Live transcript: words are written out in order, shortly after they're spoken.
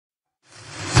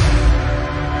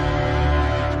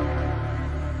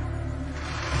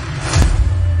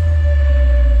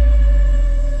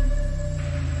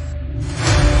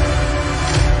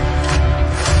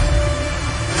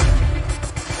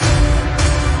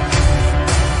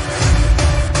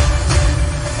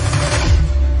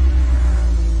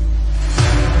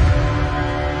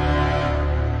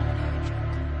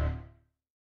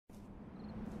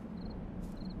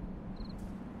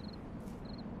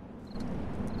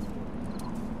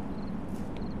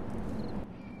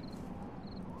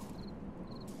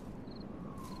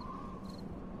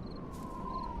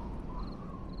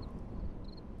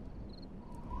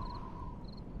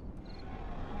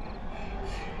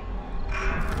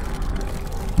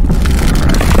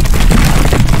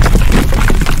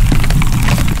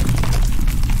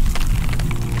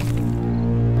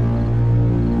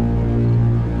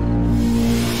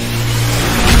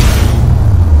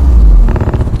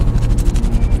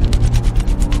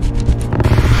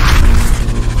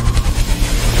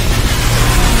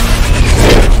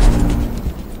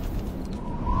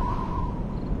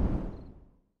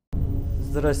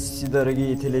Здравствуйте,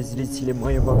 дорогие телезрители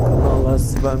моего канала,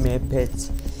 с вами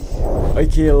опять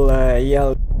Акела, я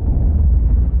на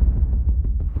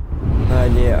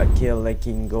канале Акела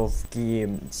King of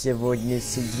Game. Сегодня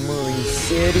 7-ю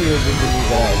серию будем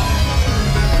играть.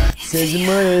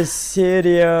 7-я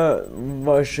серия в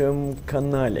вашем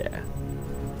канале.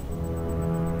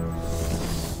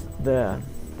 Да.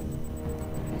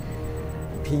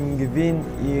 Пингвин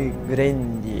и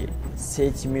Гренди. С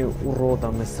этими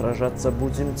уродами сражаться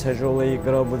будем. Тяжелая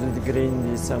игра будет.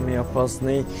 Гренди самый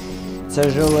опасный.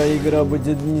 Тяжелая игра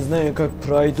будет. Не знаю, как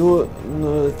пройду,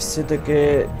 но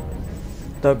все-таки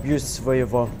добьюсь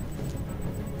своего.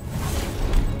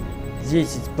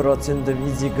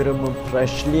 10% из игры мы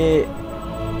прошли.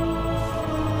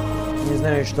 Не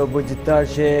знаю, что будет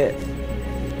дальше.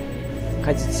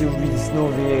 Хотите увидеть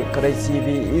новые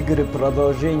красивые игры,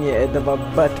 продолжение этого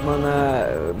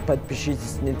Бэтмена,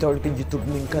 подпишитесь не только в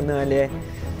ютубном канале,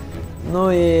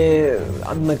 но и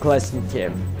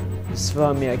одноклассники. С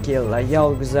вами Акела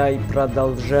Ялгзай,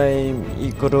 продолжаем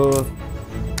игру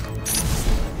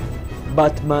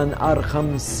Batman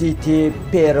Arkham City,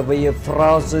 первые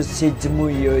фразы,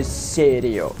 7-ю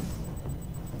серию.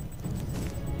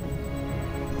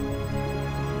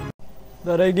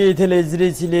 Дорогие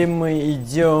телезрители, мы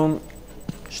идем,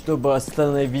 чтобы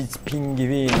остановить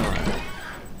пингвина.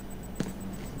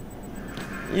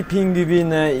 И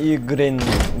пингвина, и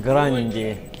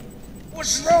Гранди.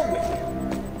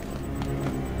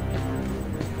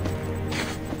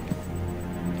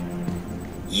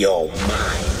 You're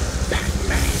mine,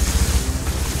 Batman.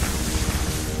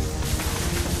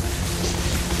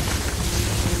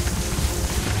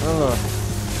 Алло.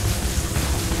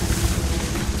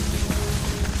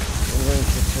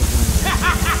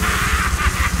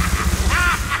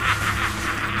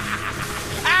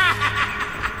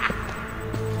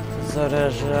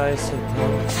 Заражайся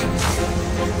там.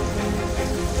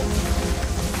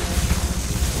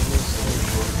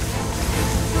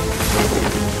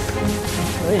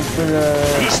 Ой, бля.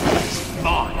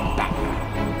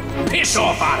 Piss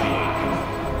off out of here.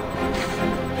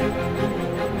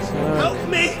 Help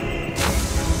me.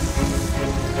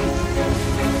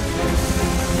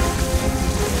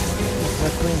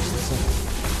 Закончится.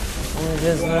 Он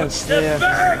уже знает, что я...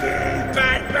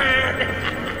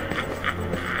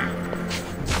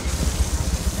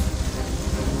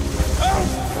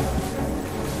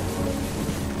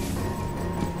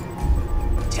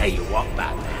 Tell you what,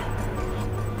 Batman.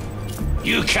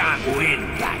 You can't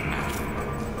win, Batman.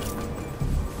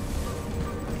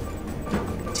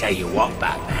 Tell you what,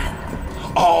 Batman.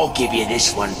 I'll give you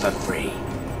this one for free.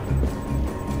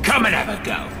 Come and have a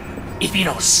go. If you're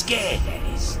not scared, that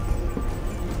is.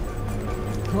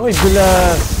 Ой,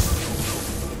 бля.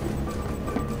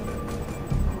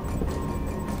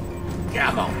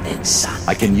 Come on then, son.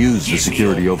 I can use the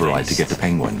security override to get to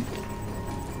Penguin.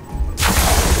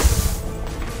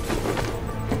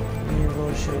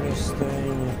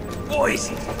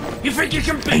 Boys, you think you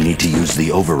can beat? I need to use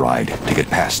the override to get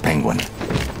past Penguin.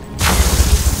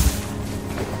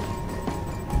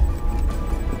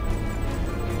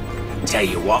 Tell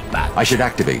you what, Batman. I should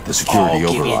activate the security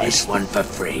I'll give you override. this one for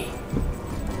free.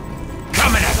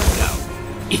 Come and have a go.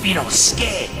 If you're not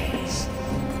scared, that is.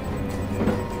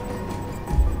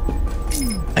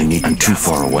 I'm too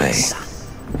far away.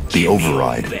 The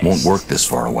override won't work this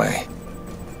far away.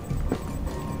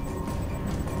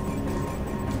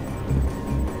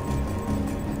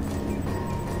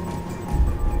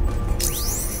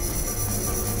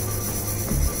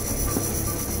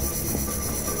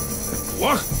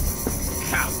 What?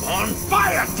 Come on,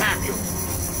 fire tap you!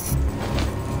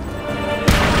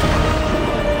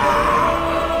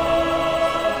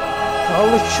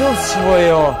 Получил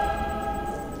свое.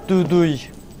 Дудуй.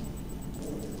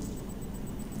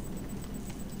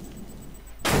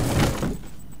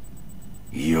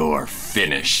 You're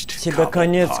finished. Тебе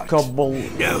конец, Кабл.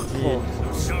 No.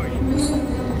 Sorry.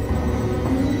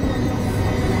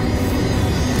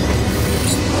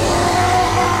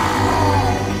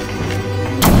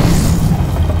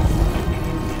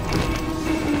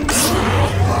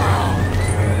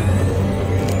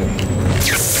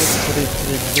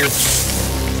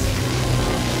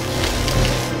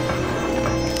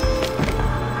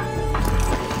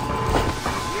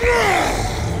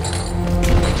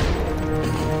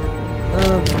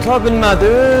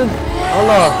 Tutabilmedin.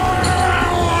 Allah.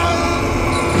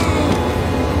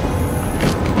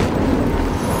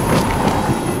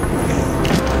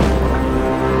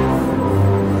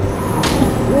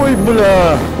 Ой,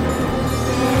 бля.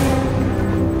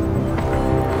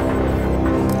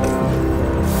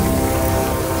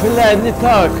 Бля, не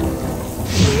так.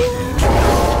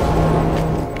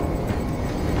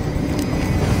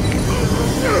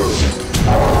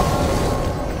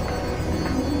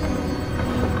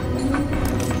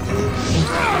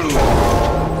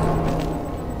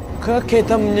 Как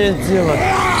это мне делать?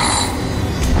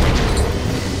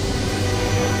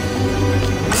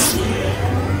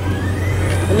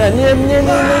 Бля, нет.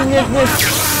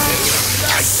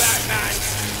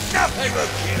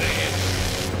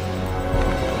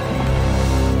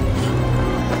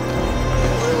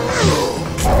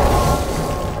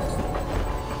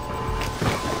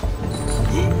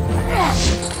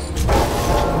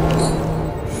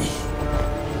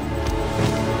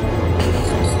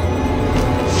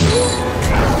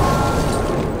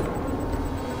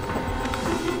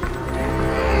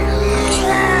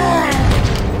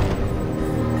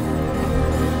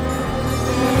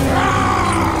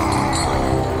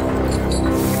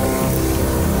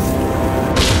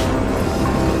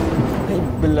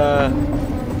 Бля.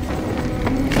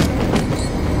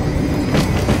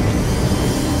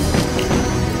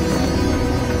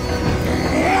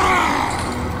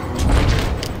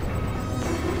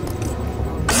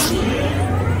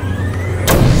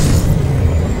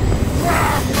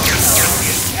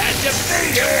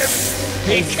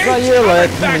 Заело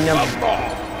это меня.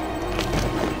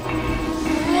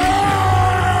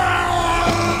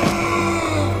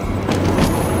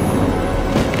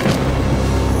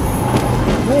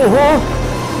 Ого!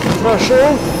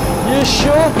 Прошел!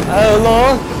 Еще!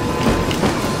 Эло!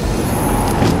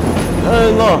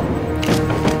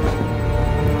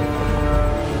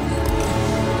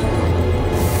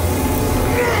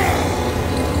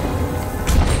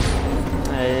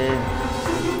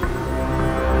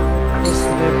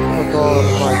 Если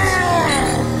подорвать.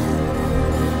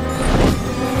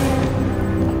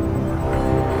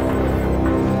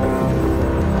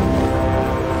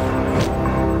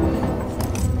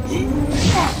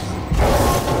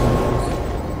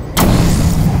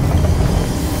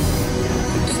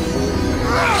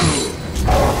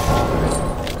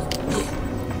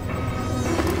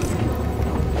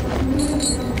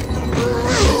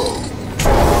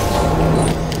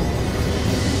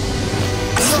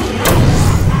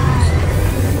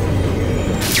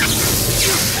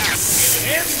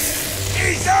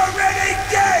 He's already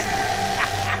dead!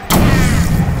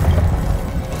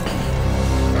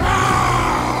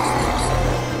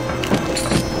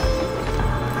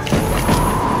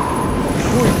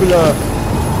 Ой, бля.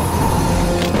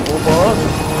 Оба.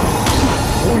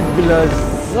 Ой, бля,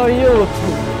 заело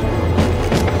тут.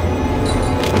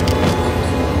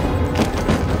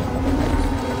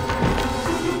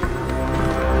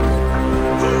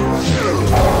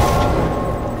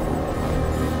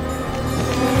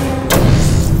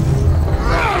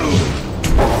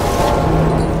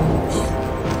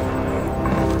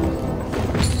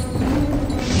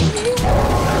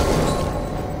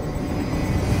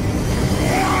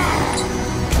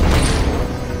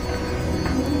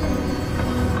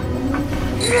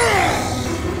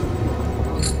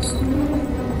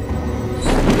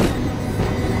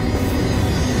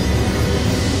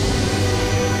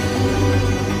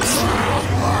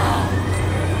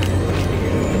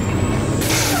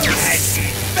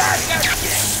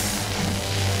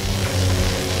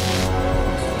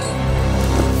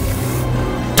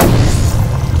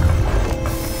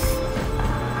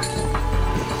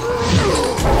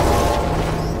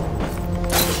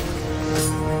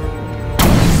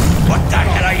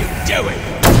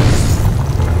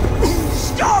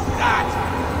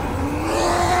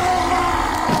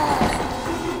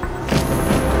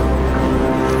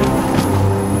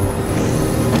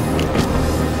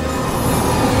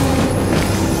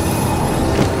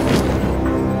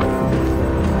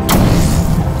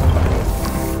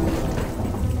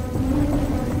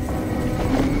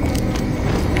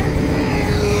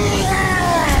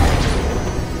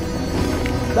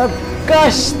 Да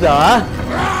kaçta?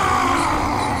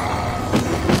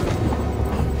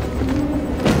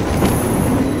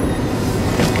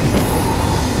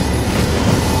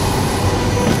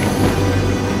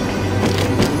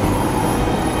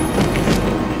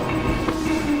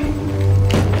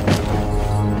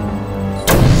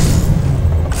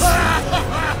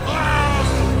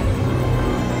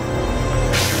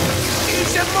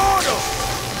 He's immortal!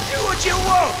 Do what you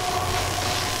want!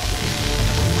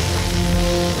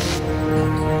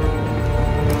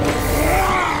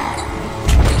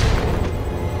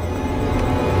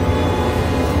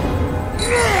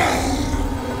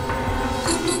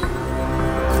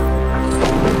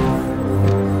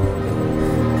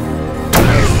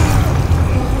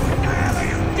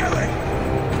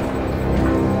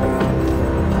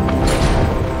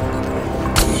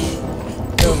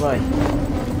 Давай,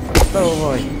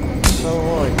 давай,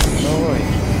 давай, давай,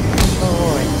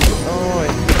 давай, давай,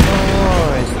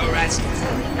 давай.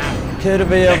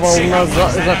 Первая волна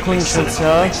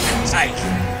закончится.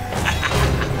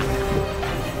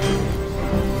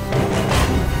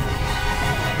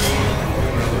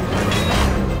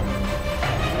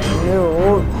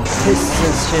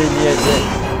 hissiz şey diyecek.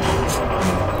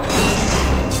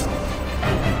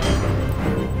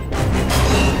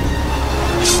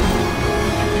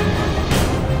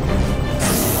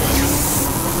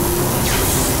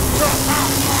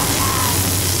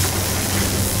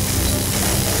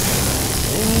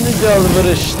 Gel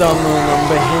vırıştan oğlum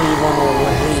be heyvan oğlu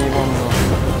heyvan.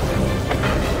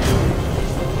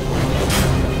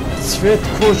 Svet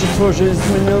koca toja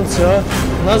изменился.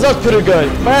 Назад прыгай,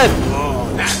 бэт!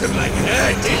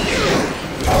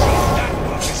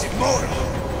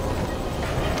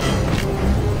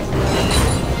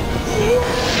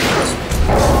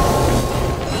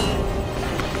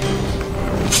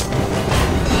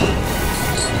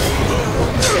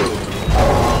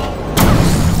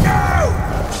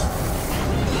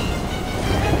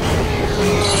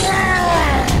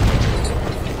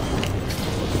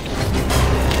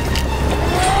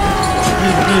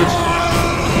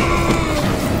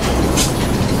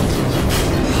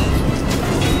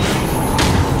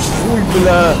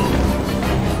 Бля.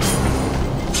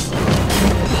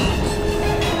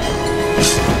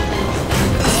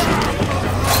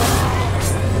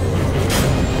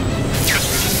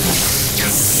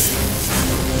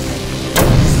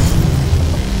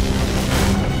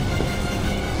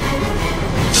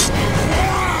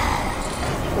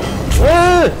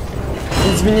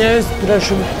 Извиняюсь,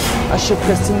 прошу,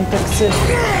 ошибка синтакси.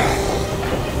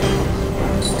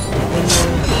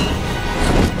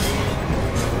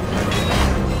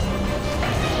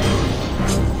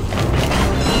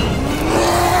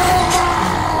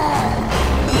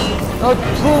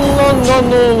 Atın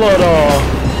lan olara.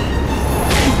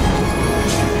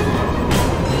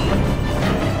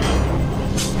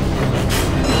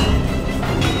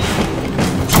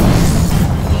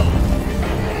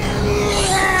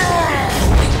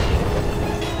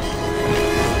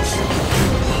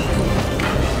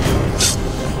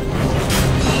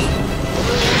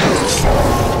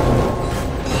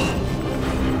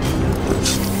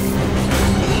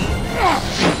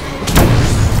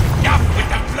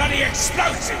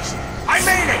 Explosives! I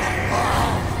mean it!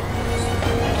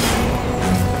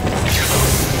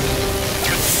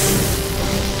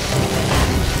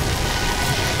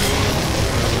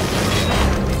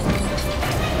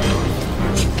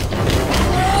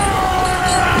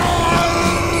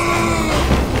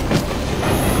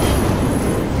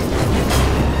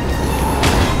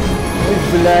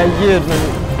 Бля,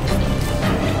 ебаный.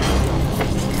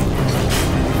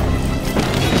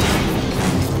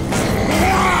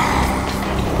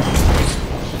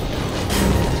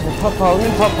 Попал, не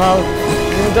попал.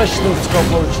 Неудачно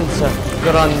получился.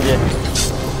 Гранди.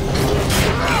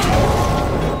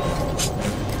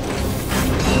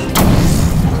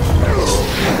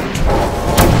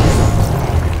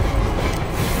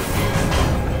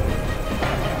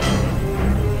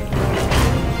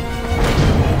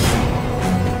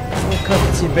 Ну как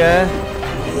тебя?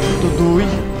 Дудуй.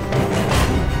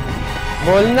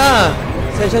 Больно?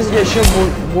 Сейчас еще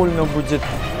больно будет.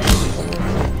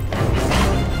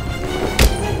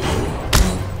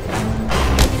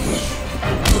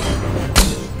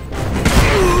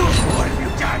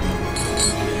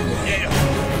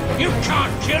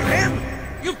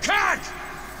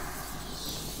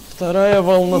 Вторая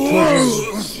волна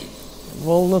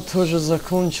тоже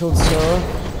закончился.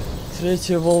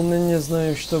 Третья волна не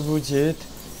знаю, что будет.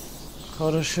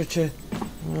 Хорошо, что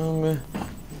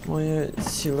моя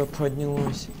сила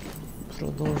поднялась.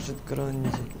 Продолжит Гранди.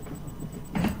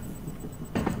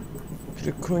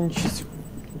 Прикончить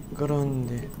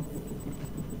Гранди.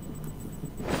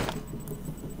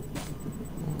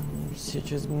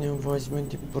 Сейчас меня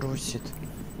возьмет и бросит.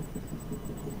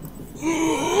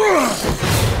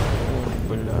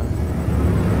 Бля.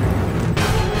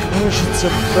 Мышца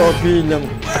пробилем.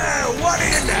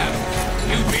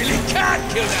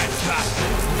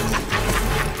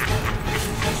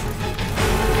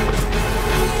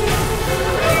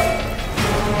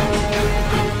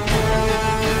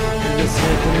 Если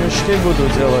это мешки буду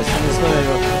делать, не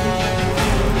знаю.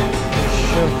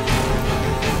 Еще.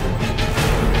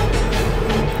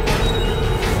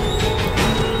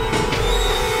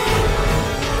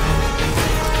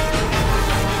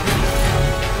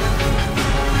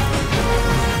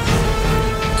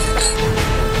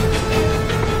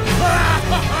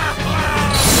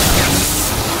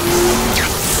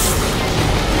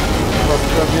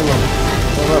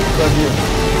 Давай, пробил.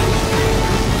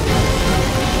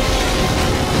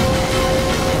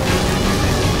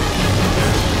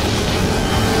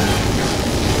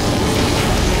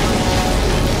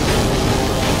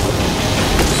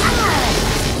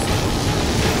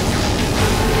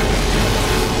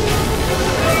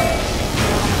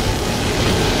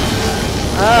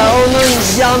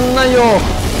 обезьянную!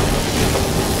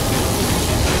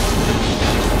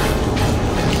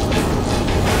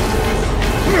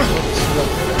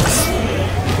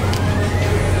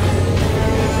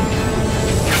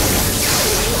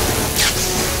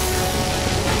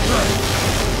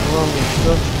 Ладно,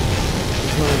 что? Не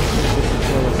знаю, что тут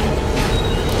делать.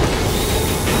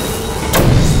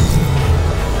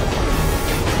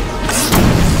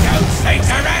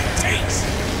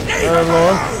 Алло,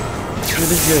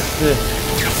 где ты?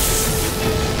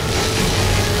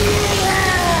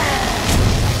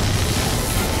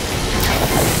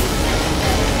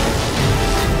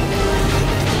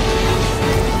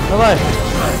 Давай.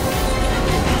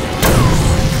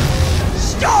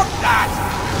 Stop that!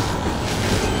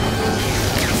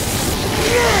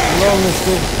 Главное,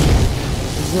 что...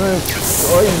 Знаю...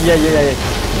 Ой-яй-яй-яй.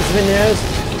 Извиняюсь.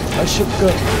 Ошибка.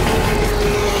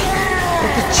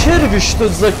 Это черви, что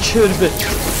за черви?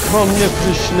 Ко мне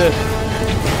пришли.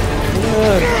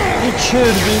 Нет, не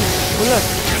черви. Блядь.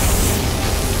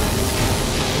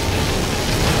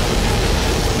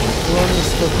 Ладно,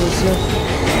 успокойся.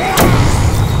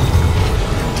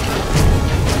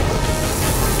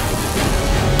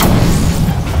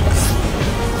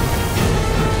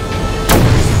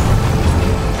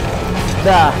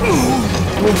 Да,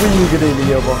 мы выиграли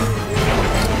его.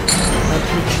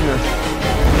 Отлично.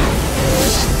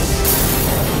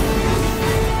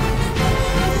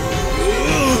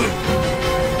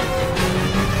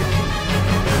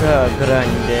 Да,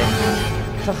 Гранди.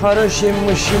 Это хорошая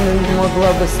мужчина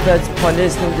могла бы стать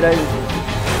полезной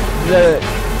для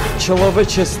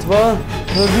человечества,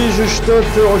 но вижу, что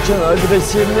ты очень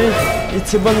агрессивный и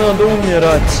тебе надо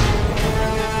умирать.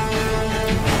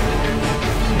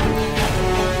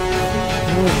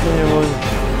 Нужно его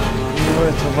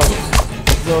этого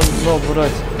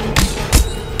забрать.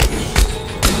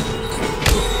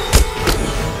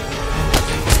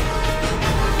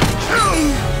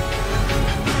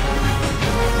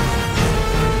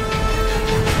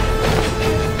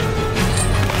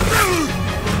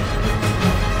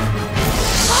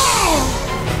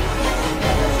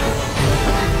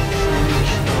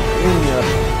 Умер.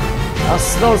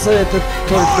 Остался этот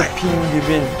только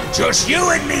пингвин. Just you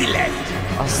and me left.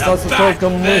 Остался только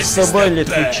мы с собой,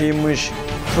 летучий мышь,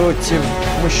 против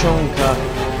мышонка.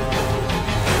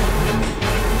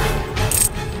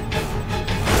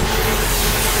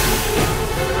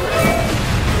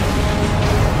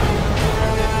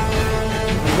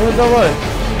 Ну давай.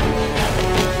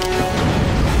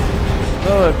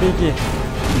 Давай, беги.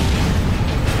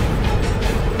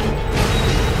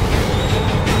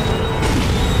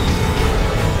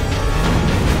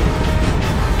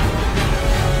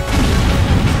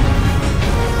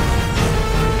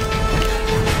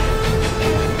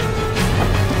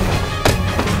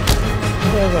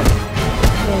 Давай.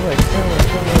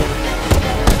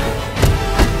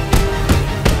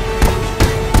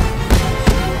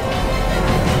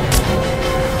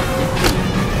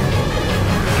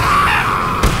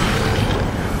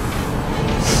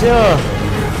 Все.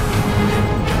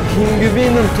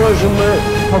 Пингвином тоже мы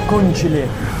покончили.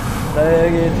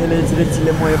 Дорогие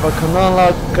телезрители моего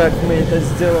канала, как мы это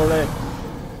сделали.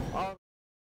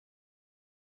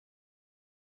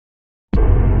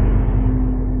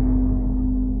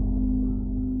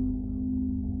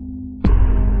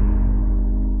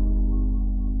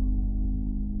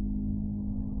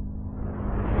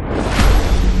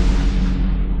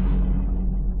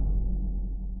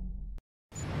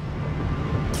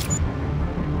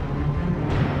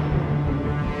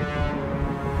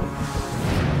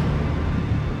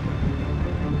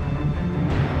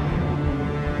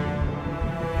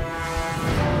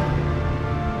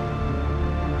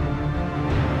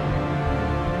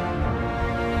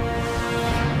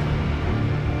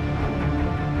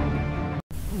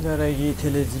 Дорогие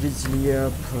телезрители,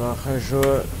 я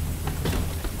прохожу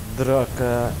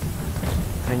драка.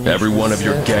 Every one of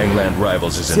your gangland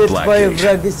rivals is in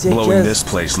blackgate. Blowing this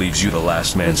place leaves you the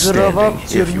last man standing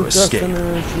if you escape.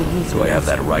 Do I have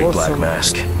that right, Black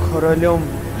Mask?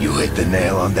 You hit the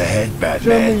nail on the head,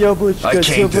 Batman. I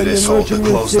came to this hole to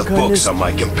close the books on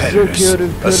my competitors,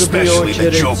 especially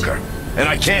the Joker. And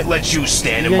I can't let you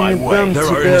stand in my way. There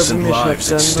are innocent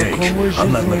lives at stake.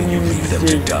 I'm not letting you leave them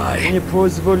to die.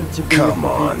 Come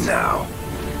on now.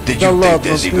 Did you think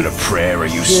there's even a prayer? Are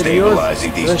you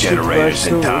stabilizing these generators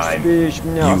in time? You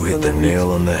hit the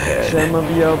nail on the head.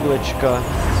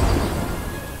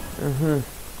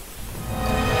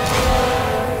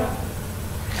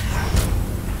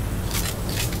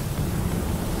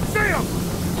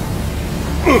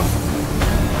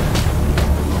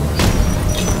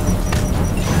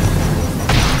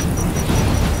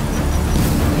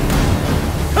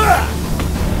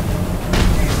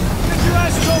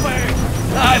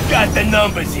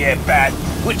 numbers here, Bat,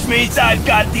 which means I've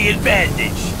got the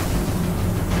advantage.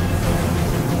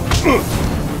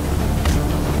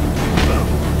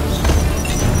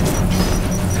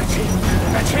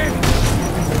 That's him!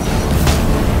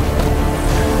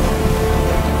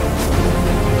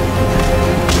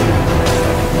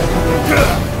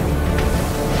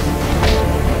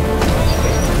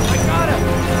 I got him!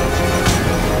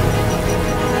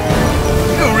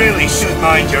 You really should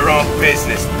mind your own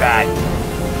business, Bat.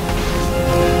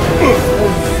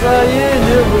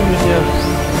 Заели вы меня.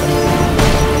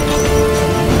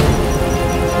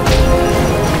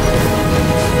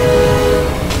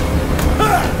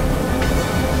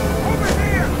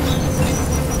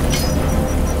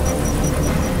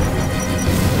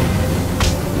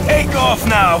 Take off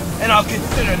now, and I'll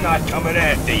consider not coming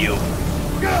after you.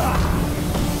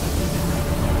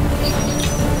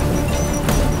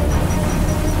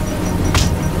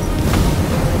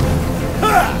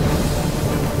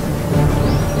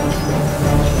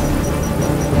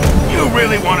 You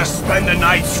really want to spend the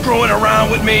night screwing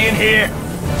around with me in here?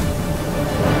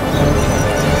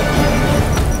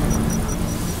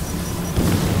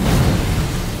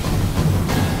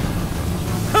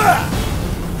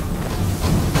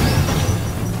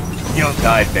 You'll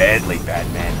die badly,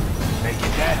 Batman.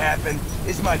 Making that happen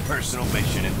is my personal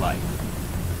mission in life.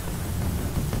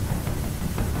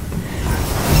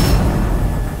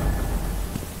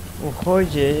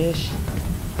 Уходишь.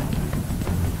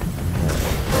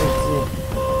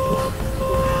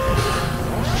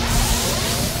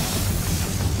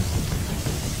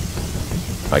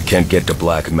 I can't get to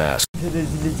Black Mask.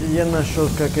 Я нашел,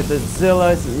 как это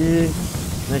сделать, и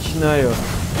начинаю.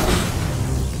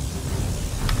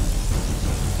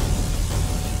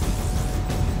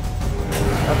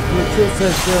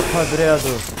 Отключился все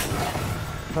подряду.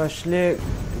 Пошли к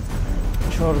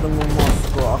черному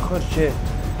мозгу. Ахарче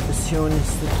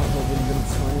сионисты подобным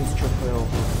сионист чопел.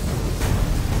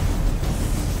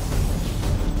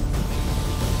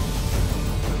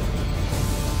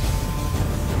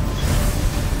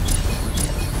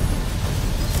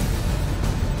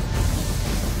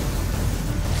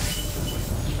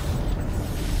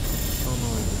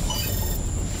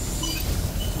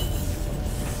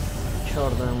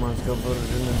 Черная мозга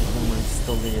вооружена двумя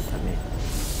пистолетами.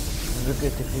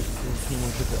 Двигатель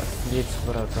может отвлечь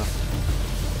врага.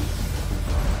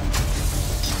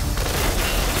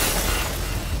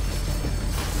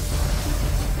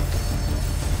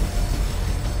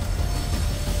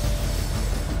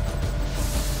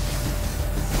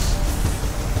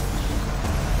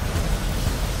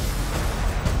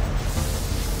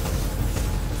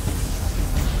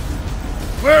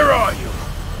 Where are you?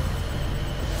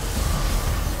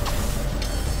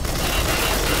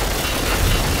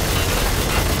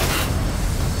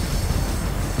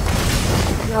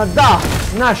 Да,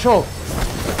 нашел.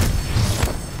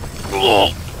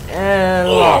 Его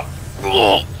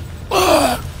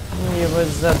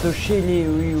задушили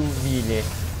и убили.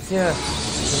 Все,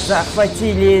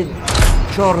 захватили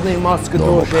черный мозг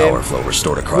тоже.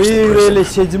 Выиграли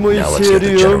 7-ю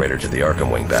серию.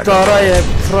 Вторая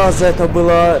фраза это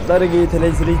была, дорогие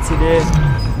телезрители.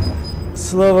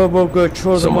 Слава богу,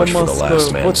 черного мозга.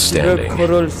 Вот тебе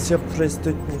король всех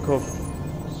преступников.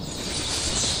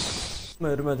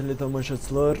 Hürmetli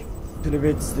тамашачылар,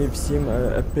 приветствую всем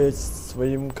опять в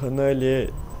своем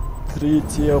канале.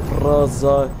 Третья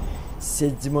фраза,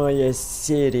 7-я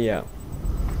серия.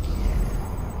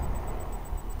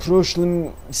 В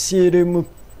прошлом серии мы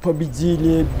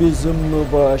победили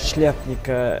безумного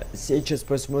шляпника. Сейчас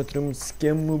посмотрим, с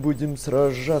кем мы будем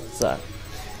сражаться.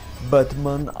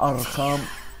 Batman Arkham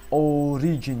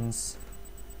Origins.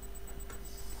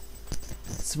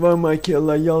 С вами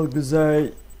Акела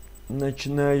Гузай.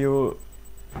 Начинаю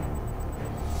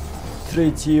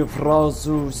третью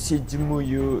фразу,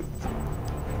 7-ю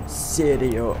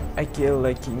серию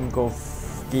Akela King of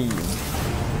Game.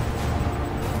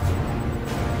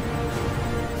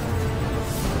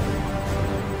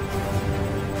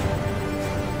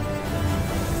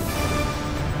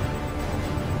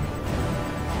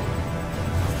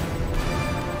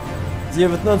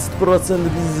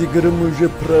 %19% из игры мы уже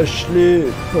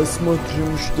прошли.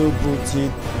 Посмотрим, что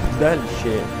будет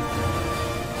дальше.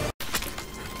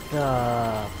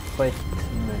 Да, Бэтмен.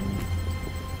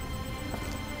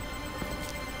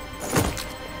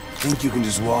 Think you can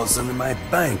just waltz into my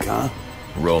bank, huh?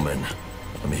 Roman,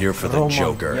 I'm here for the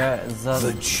Joker. Я за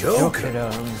The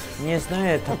Joker? Не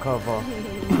знаю такого.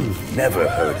 Never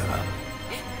heard of him.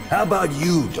 How about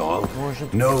you, dog?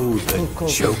 Know the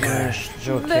Joker?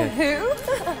 The who?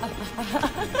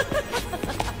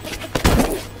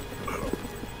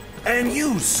 And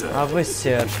you, sir? А вы,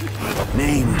 сэр?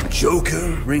 Name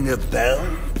Joker, ring a bell?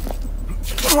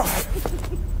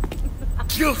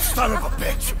 You son of a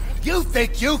bitch! You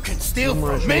think you can steal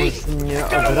from me?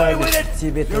 Get away with it!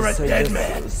 You're a dead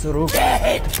man!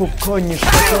 Dead! Покойник,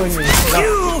 покойник, да.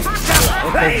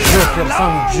 Это Джокер,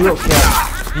 сам Джокер.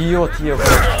 Бьет его.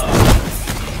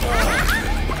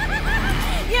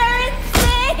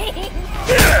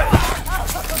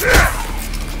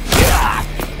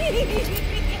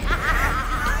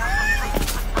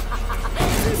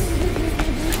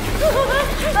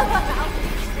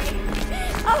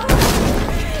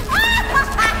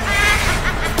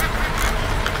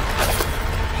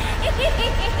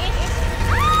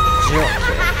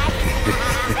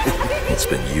 It's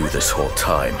been you this whole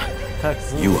time.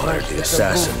 You hired the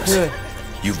assassins.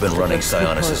 You've been running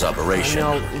Sionis' operation.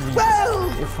 Well,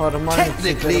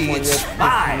 technically it's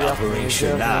my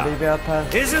operation now.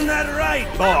 Isn't that right,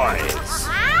 boys?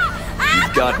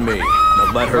 You've got me.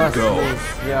 Now let her go.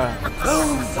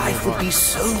 Oh, life would be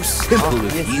so simple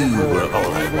if you were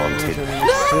all I wanted.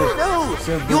 No,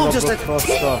 you're just a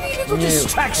teeny little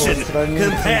distraction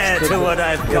compared to what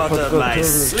I've got up my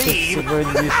sleeve.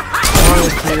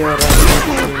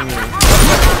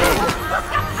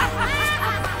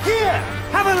 Here,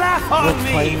 have a laugh on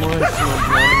me. Do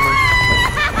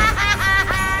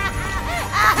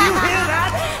you hear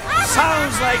that?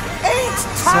 Sounds like 8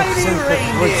 tiny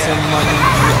reindeer.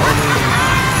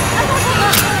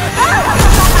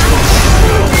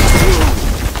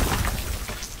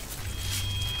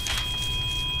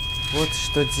 Вот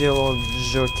что делал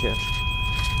Джокер.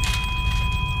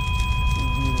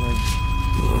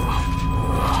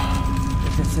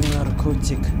 Это все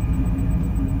наркотик.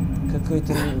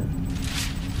 Какой-то...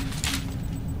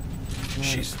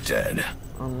 She's dead.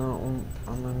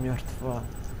 Она мертва.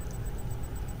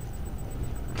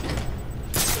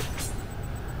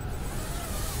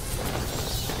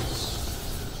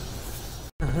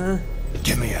 Ага.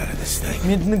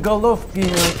 Медноголовки.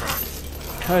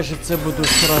 Кажется, буду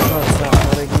сражаться,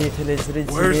 дорогие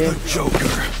телезрители. Where's the Joker?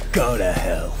 Go to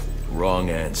hell. Wrong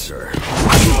answer.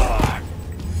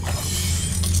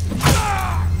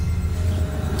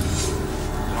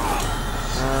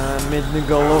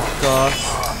 Медноголовка.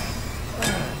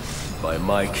 By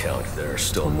my count, there are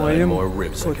still 9 more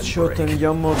ribs I can break.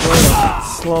 Я могу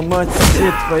сломать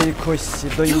все твои кости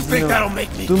до единого.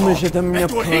 Думаешь, это меня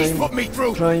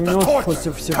проймет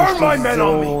после всего, что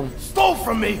сделал он? Стал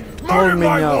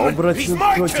меня, обратил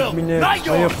против меня, а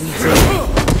я полетел.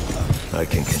 I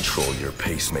can control your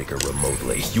pacemaker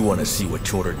remotely. You want to see what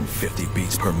 250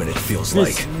 beats per minute feels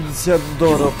like? $50,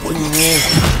 понимаешь?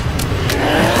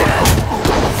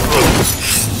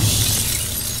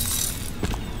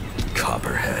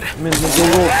 Copperhead.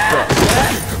 Медноголовка.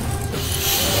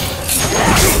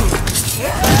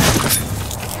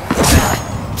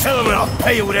 Tell him and I'll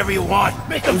pay you whatever you want.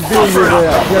 Make him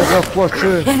я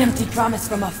заплачу.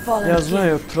 Я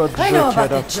знаю про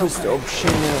Джокера. Пусть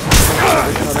общение с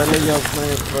короля, я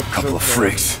знаю про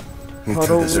Джокера.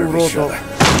 Пару уродов.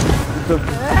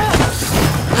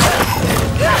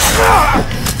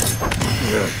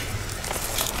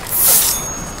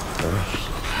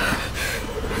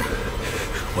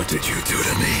 What did you do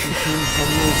to me? Он со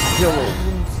мной сделал.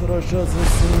 Он сражаться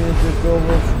с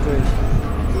медноголовкой.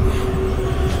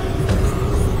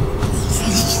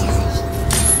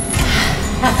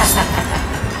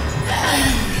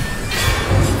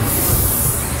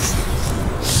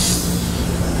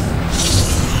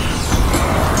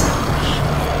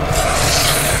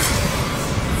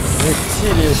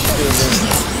 Серия, что ли?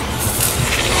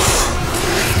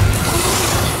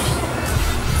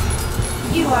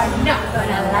 You are not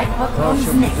gonna like what comes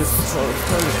next. I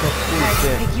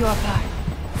pick you apart.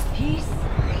 Peace.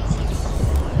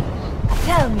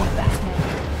 Tell me, Batman,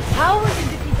 how was it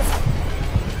defeat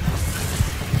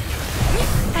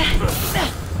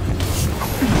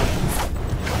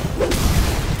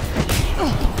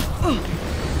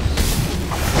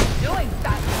doing,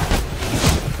 Batman?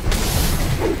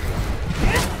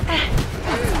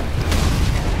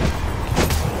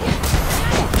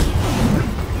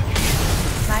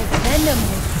 My venom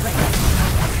is ready.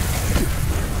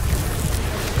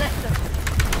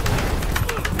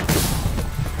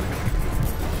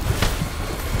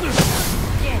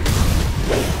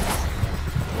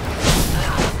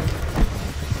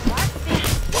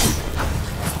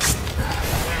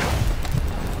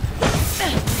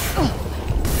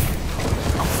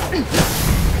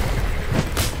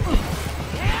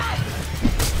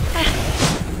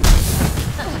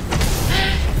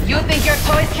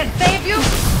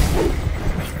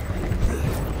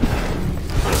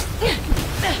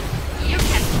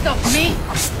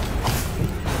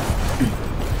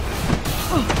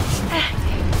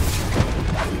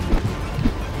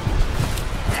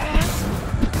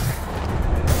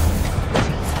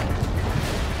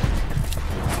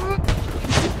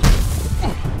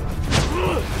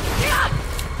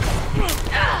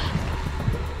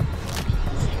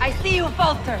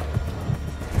 altar.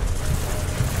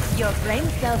 Your brain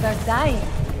cells are dying.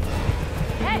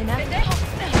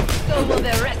 So will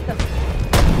the rest of you.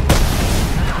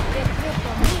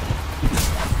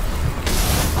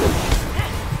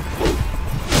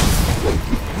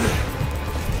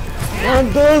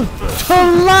 And to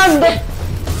land.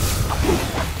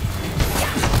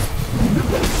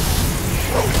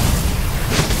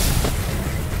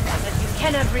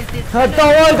 Cannot resist.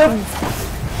 Давай, да.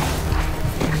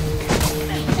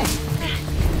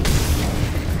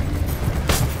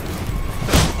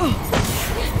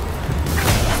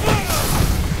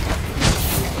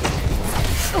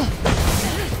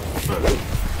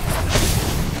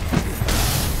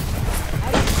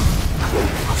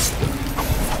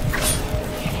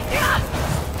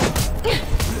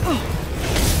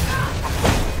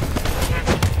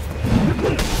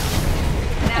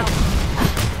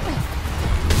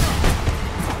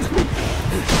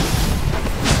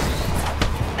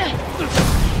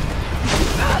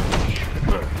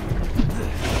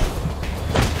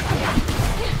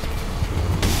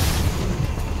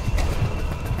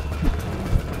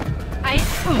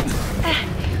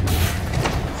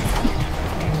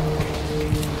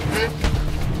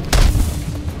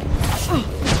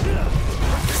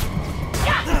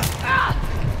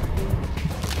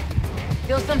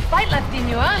 Still some fight left in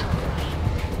you, huh?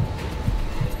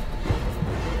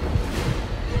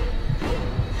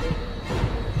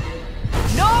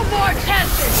 No more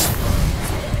chances!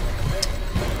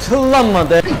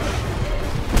 Tıllanmadı.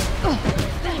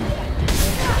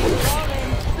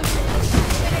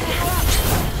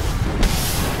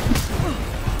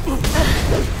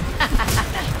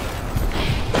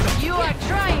 You are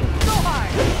trying so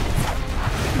hard!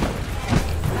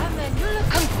 Man, you look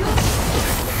confused!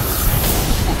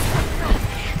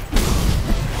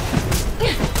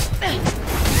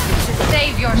 To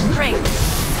save your strength!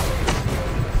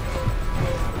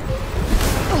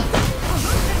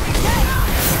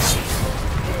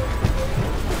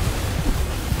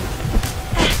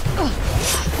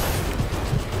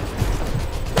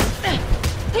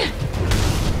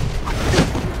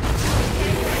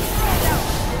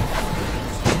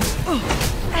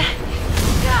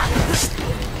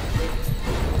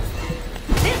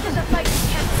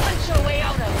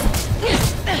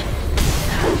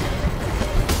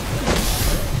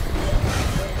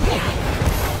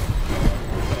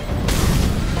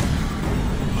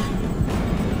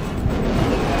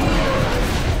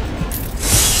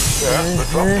 The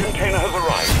drop container has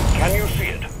arrived. Can you see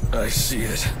it? I see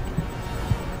it.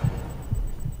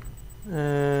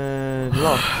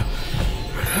 Lock.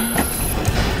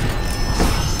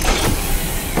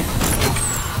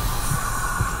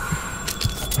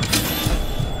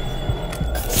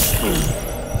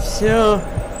 Все.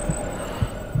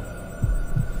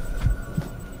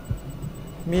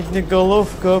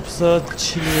 Медноголовка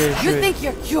обсадчили. You think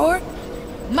you're cured?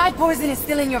 My poison is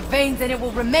still in your veins and it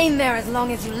will remain there as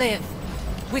long as you live.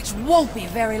 Which won't be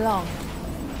very long.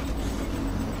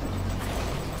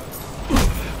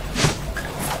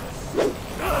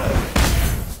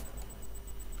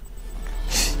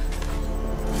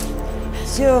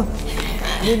 Все.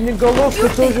 Медноголовка You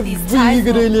тоже think these ties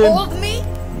will выиграли. hold me?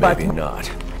 Maybe not.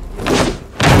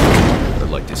 I'd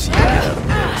like to see you get out of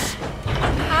this.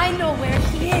 I know where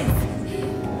he is.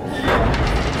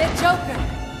 The Joker.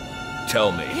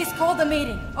 Tell me. He's called a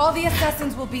meeting. All the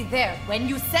assassins will be there. When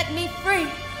you set me free,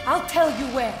 I'll tell you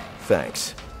where.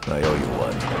 Thanks. I owe you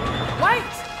one.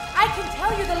 Wait! I can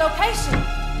tell you the location.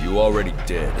 You already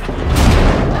did.